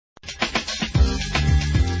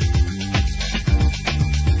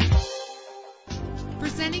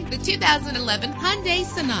2011 Hyundai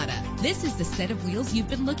Sonata. This is the set of wheels you've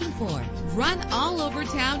been looking for. Run all over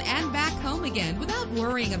town and back home again without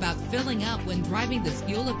worrying about filling up when driving this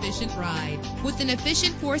fuel-efficient ride. With an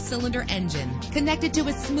efficient 4-cylinder engine connected to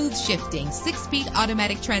a smooth shifting 6-speed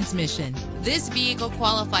automatic transmission, this vehicle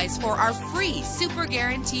qualifies for our free Super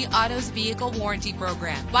Guarantee Autos Vehicle Warranty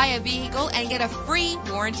Program. Buy a vehicle and get a free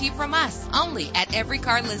warranty from us only at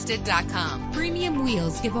everycarlisted.com. Premium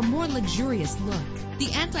wheels give a more luxurious look.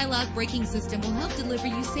 The anti-lock braking system will help deliver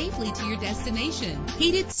you safely to your destination.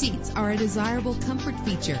 Heated seats are a desirable comfort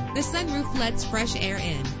feature. The sunroof lets fresh air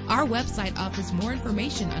in. Our website offers more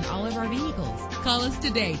information on all of our vehicles. Call us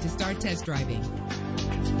today to start test driving.